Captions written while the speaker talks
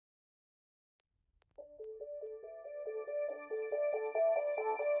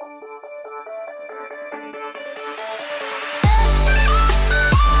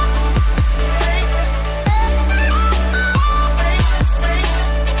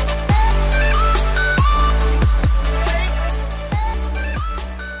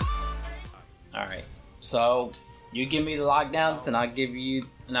So you give me the lockdowns, and I give you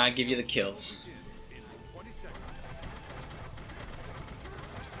the kills.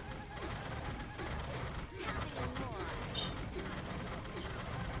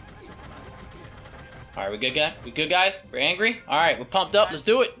 All right, we good, guys? We good, guys? We're angry. All right, we're pumped up. Let's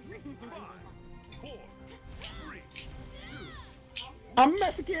do it. I'm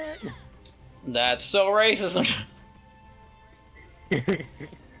Mexican. That's so racist.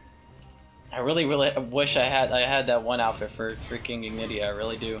 I really wish I had that one outfit for freaking Ignitia. I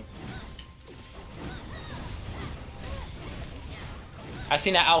really do. I've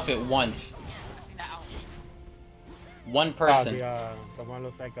seen that outfit once. One person. The one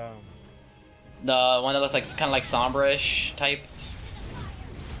looks like The one that looks like kind of like somber-ish type.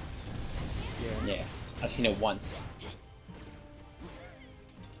 Yeah. Yeah, I've seen it once.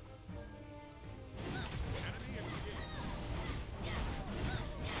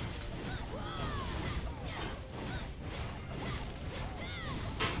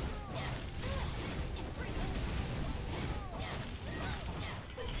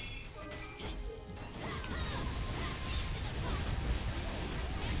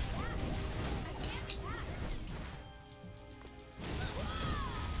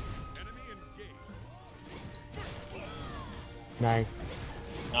 Nice.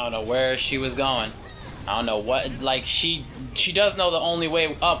 I don't know where she was going. I don't know what, like, she does know the only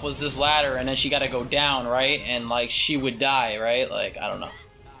way up was this ladder, and then she gotta go down, right? And, like, she would die, right? Like, I don't know.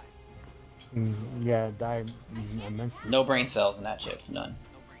 Yeah, die immensely. No brain cells in that shit. None.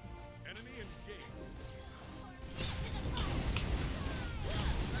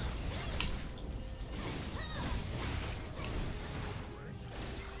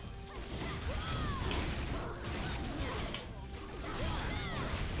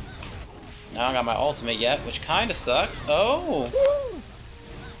 I don't got my ultimate yet, which kinda sucks. Oh!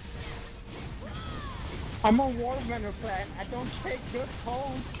 I'm a waterbender plant. I don't take good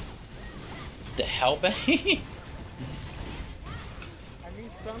cold. The hell, Benny? I need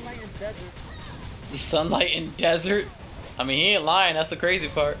sunlight and desert. The sunlight in desert? I mean, he ain't lying, that's the crazy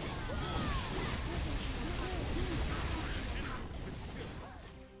part.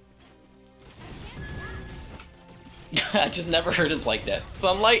 I just never heard it like that.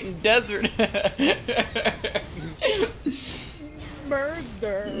 Sunlight and desert.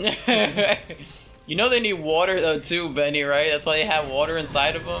 Murder. You know they need water though too, Benny, right? That's why they have water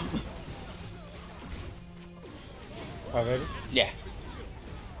inside of them. Already? Yeah.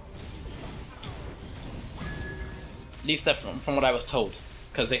 At least that from what I was told,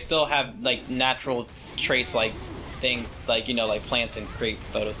 because they still have like natural traits like things like, you know, like plants and create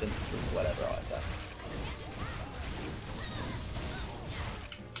photosynthesis, whatever, all that stuff.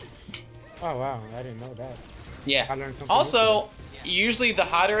 Oh wow, I didn't know that. Yeah. I learned something Also, usually the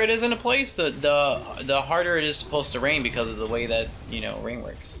hotter it is in a place, the harder it is supposed to rain because of the way that, you know, rain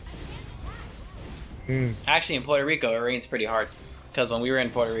works. Actually, in Puerto Rico, it rains pretty hard. Because when we were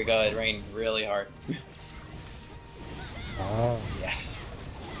in Puerto Rico, it rained really hard. Oh. Yes.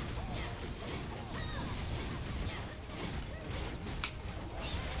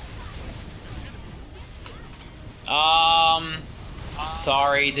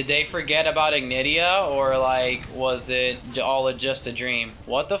 Sorry, did they forget about Ignitia, or like, was it all just a dream?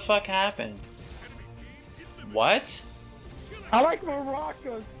 What the fuck happened? What? I like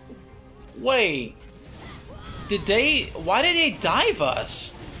maracas. Wait. Why did they dive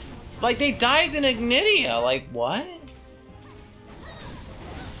us? Like, they dived in Ignitia, like, what?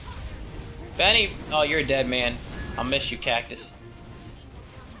 Benny, oh, you're dead, man. I'll miss you, Cactus.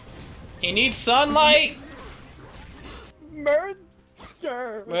 He needs sunlight! Murder.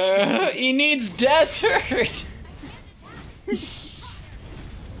 He needs desert!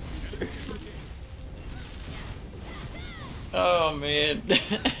 Oh, man. Only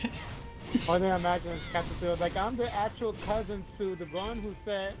thing I imagine is Captain Phil like, I'm the actual cousin to the one who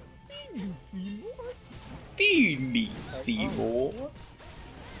said, Feed me, Seymour. We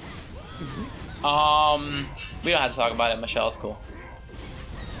don't have to talk about it, Michelle, it's cool.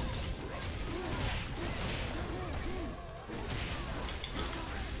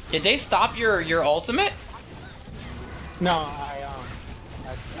 Did they stop your ultimate? No, I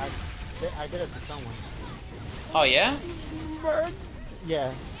did it to someone. Oh yeah?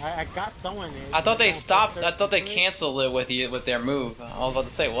 Yeah, I got someone. I thought they stopped. I thought they canceled it with their move. I was about to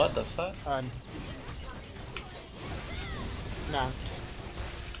say, what the fuck? Nah.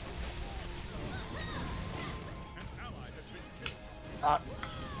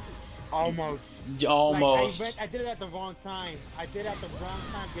 Almost. Almost. Like, I did it at the wrong time. I did it at the wrong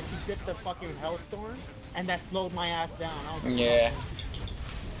time because he did the fucking Hellstorm, and that slowed my ass down. Yeah.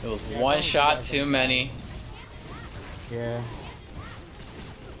 It was Yeah, one don't do shot that too sometimes. many. Yeah.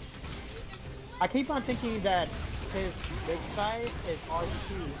 I keep on thinking that his big size is R2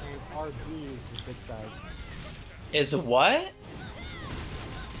 and RG is his big size. Is what?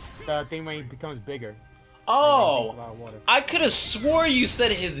 The thing when he becomes bigger. Oh, Like, when he drinks a lot of water. I could have swore you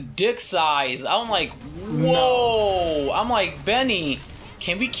said his dick size. I'm like, whoa. No. I'm like, Benny,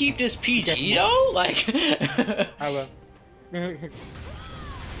 can we keep this PG though? Like, I will.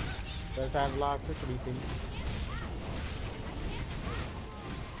 Does have a lot of quickly things.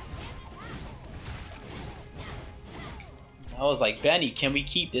 I was like, Benny, can we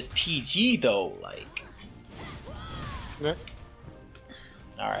keep this PG though? Like, Yeah.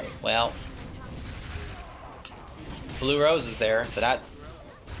 alright, well. Blue Rose is there, so that's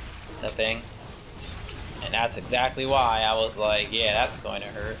the thing. And that's exactly why I was like, yeah, that's going to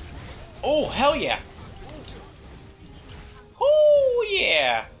hurt. Oh, hell yeah. Oh,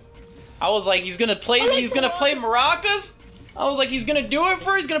 yeah. I was like, he's gonna play maracas? I was like, he's gonna do it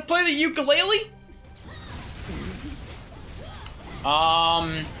for, he's gonna play the ukulele?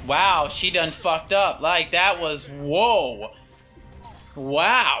 Wow, she done fucked up. Like, that was, whoa.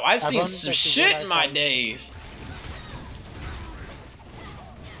 Wow, I've seen some shit in my days.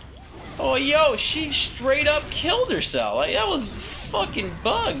 Oh, yo, she straight up killed herself. Like, that was fucking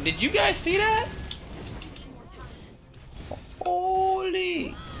bugged. Did you guys see that?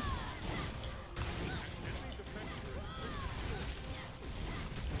 Holy.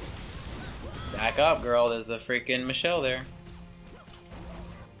 Back up, girl. There's a freaking Michelle there.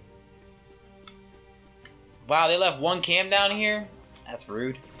 Wow, they left one cam down here? That's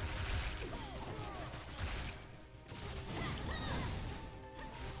rude.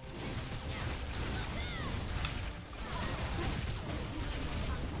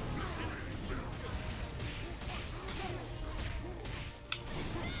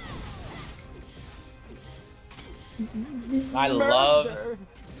 I love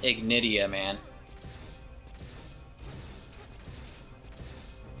Ignitia, man.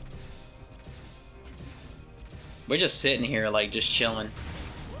 We're just sitting here, like, just chilling.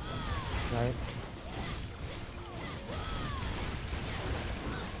 Right.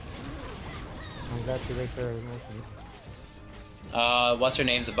 I'm glad to make her emotion. What's her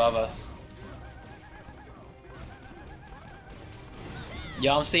name's above us?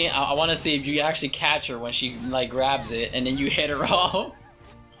 Yo, I'm seeing. I want to see if you actually catch her when she like grabs it, and then you hit her off.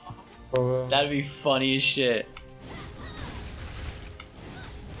 Oh, That'd be funny as shit.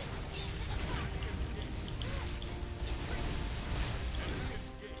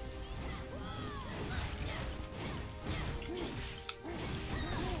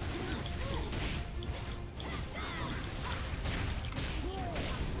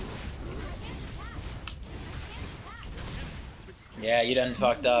 Yeah, you done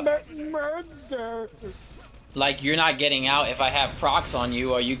fucked up. Murder. Like, you're not getting out if I have procs on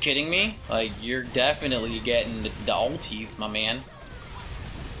you. Are you kidding me? Like, you're definitely getting the ulties, my man.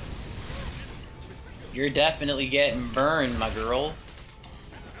 You're definitely getting burned, my girls.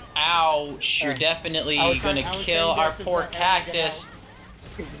 Ouch. You're definitely gonna kill our poor cactus.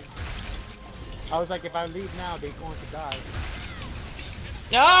 I was like, if I leave now, they're going to die.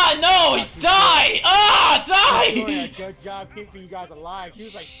 Ah, no! Die! Ah, She's doing a die! good job keeping you guys alive. She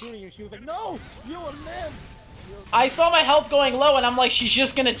was like shooting you. She was like, no, you will live. I saw my health going low, and I'm like, she's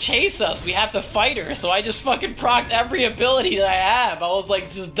just gonna chase us. We have to fight her. So I just fucking procced every ability that I have. I was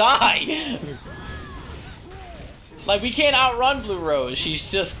like, just die. Like, we can't outrun Blue Rose.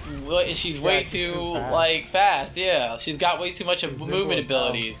 She's just, she's way too, like, fast. Yeah, she's got way too much of movement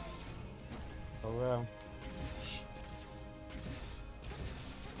abilities. Oh, well.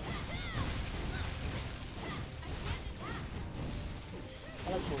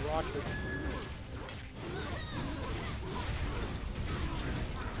 I like the rocket.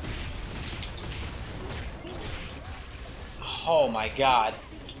 Oh my god.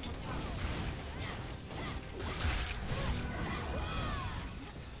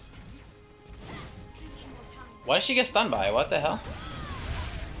 What did she get stunned by? What the hell?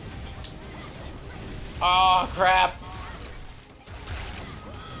 Oh crap.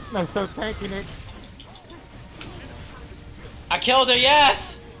 I'm so tanking it. I killed her,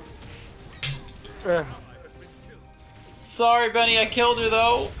 yes! Sorry, Benny, I killed her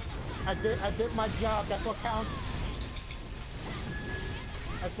though. I did my job. That's what counts.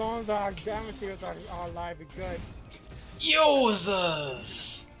 As long as our damage dealers are alive and good.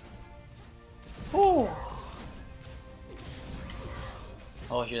 Yozas! Whew.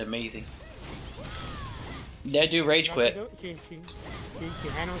 Oh, she's amazing. That dude rage quit. She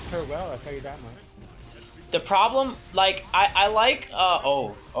handles her well, I'll tell you that much. The problem, like, I like,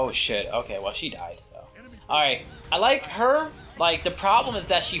 oh shit, okay, well, she died, so. Alright, I like her, like, the problem is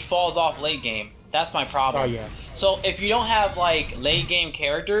that she falls off late game. That's my problem. Oh, yeah. So, if you don't have, like, late game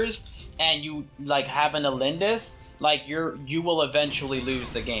characters, and you, like, happen to Lindis, like, you will eventually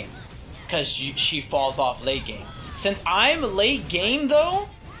lose the game. Because she falls off late game. Since I'm late game, though,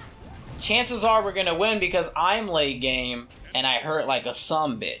 chances are we're gonna win because I'm late game, and I hurt like a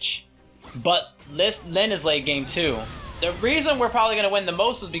sumbitch. But Lynn is late game too. The reason we're probably gonna win the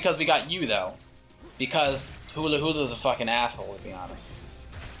most is because we got you though. Because Hula Hula's a fucking asshole, to be honest.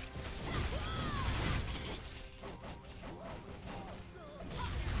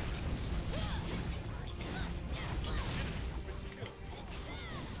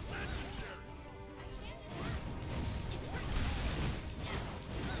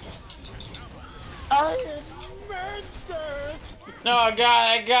 No, God,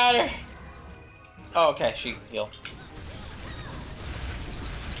 I got her. Oh, okay, she healed.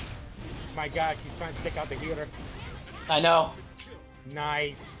 My God, she's trying to take out the healer. I know.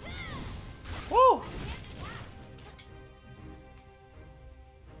 Nice. Woo!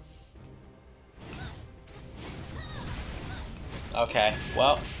 Okay,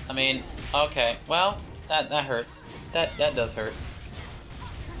 well, I mean, okay, well, that hurts. That does hurt.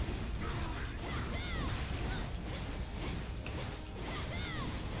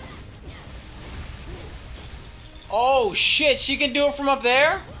 Oh shit, she can do it from up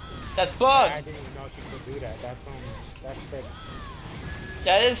there? That's bugged. I didn't even know she could do that. That's sick.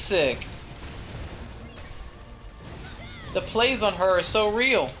 That is sick. The plays on her are so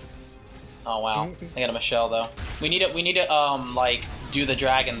real. Oh wow. I got a Michelle though. We need to like do the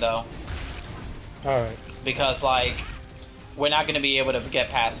dragon though. Alright. Because like we're not gonna be able to get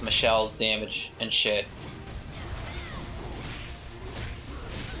past Michelle's damage and shit.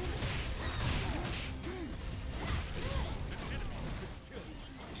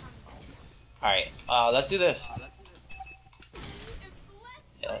 Alright, let's do this.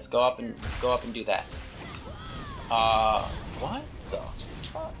 Yeah, let's go up and do that. What the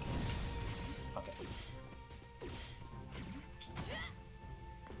fuck? Okay.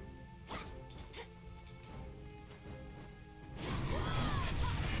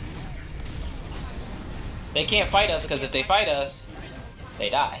 They can't fight us because if they fight us, they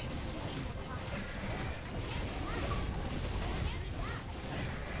die.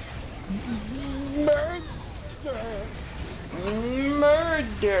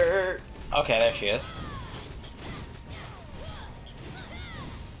 Murder! Okay, there she is.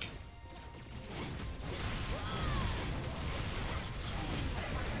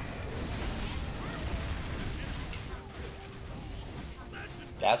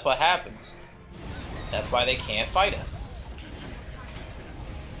 That's what happens. That's why they can't fight us.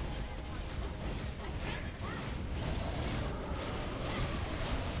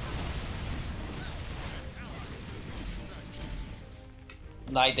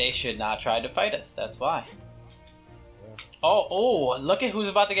 Like, they should not try to fight us, that's why. Yeah. Oh, look at who's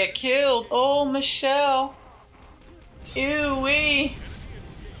about to get killed. Oh, Michelle. Ew-wee.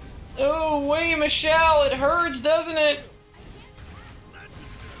 Ooh-wee, Michelle, it hurts, doesn't it?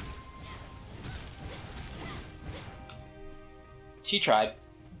 She tried.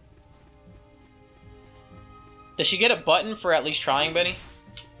 Does she get a button for at least trying, Benny?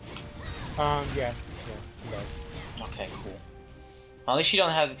 Yeah. Okay, cool. At least she don't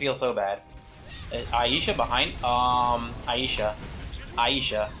have to feel so bad. Aisha behind? Aisha.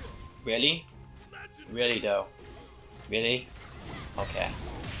 Really? Really, though? Really? Okay.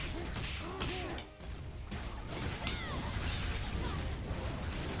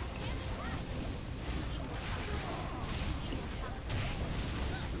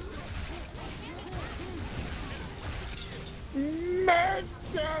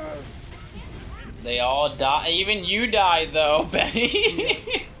 They all die. Even you died, though,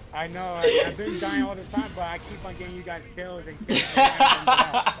 Benny. I know. I've been dying all the time, but I keep on getting you guys kills and kills.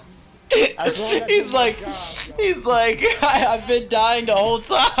 He's like, I've been dying the whole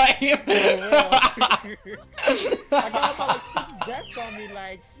time. I got about like 6 deaths on me,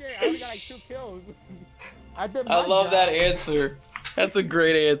 like shit. I only got like 2 kills. I love that answer. That's a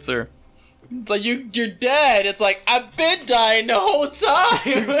great answer. It's like you're dead. It's like I've been dying the whole time.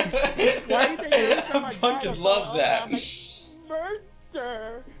 Why do you think I fucking love that. I'm like,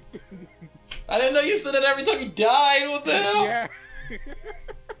 murder. I didn't know you said it every time you died. What the hell? Yeah.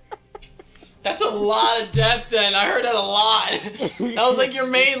 That's a lot of death. Then I heard that a lot. That was like your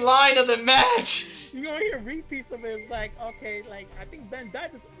main line of the match. You gonna hear repeats of it? It's like, okay, like I think Ben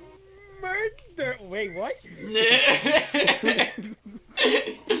died. Murder. Wait, what?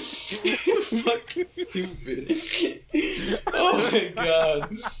 You fucking stupid. Oh my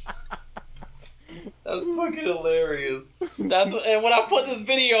god. That's fucking hilarious. That's what, and when I put this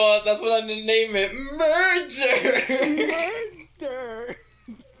video up, that's what I'm gonna name it. Murder.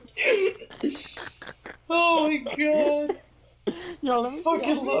 Oh my god. Yo, let me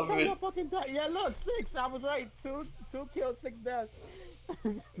fucking love it. Yeah, look, 6. I was right. 2 kills, 6 deaths.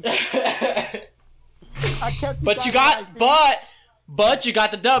 I kept. But you got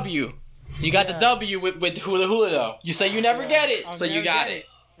the W. You got the W with Hula Hula though. You say you never get it, so you got it.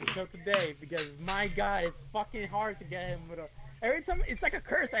 Until today, because my god, it's fucking hard to get him with a. Every time it's like a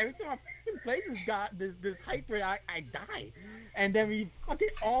curse. Every time I play this hyper, I die, and then we fucking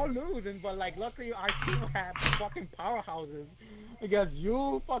all lose. But like, luckily our team had fucking powerhouses, because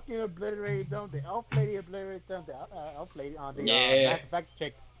you fucking obliterated them. The elf lady obliterated them. The elf lady on the back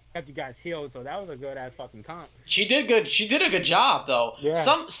check got you guys healed. So that was a good ass fucking comp. She did good. She did a good job though. Yeah.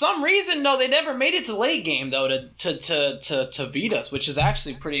 Some reason though they never made it to late game though to beat us, which is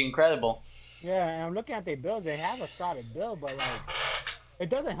actually pretty incredible. Yeah, and I'm looking at their builds. They have a solid build, but like, it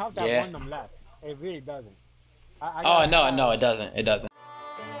doesn't help that one of them left. It really doesn't. No, it doesn't. It doesn't.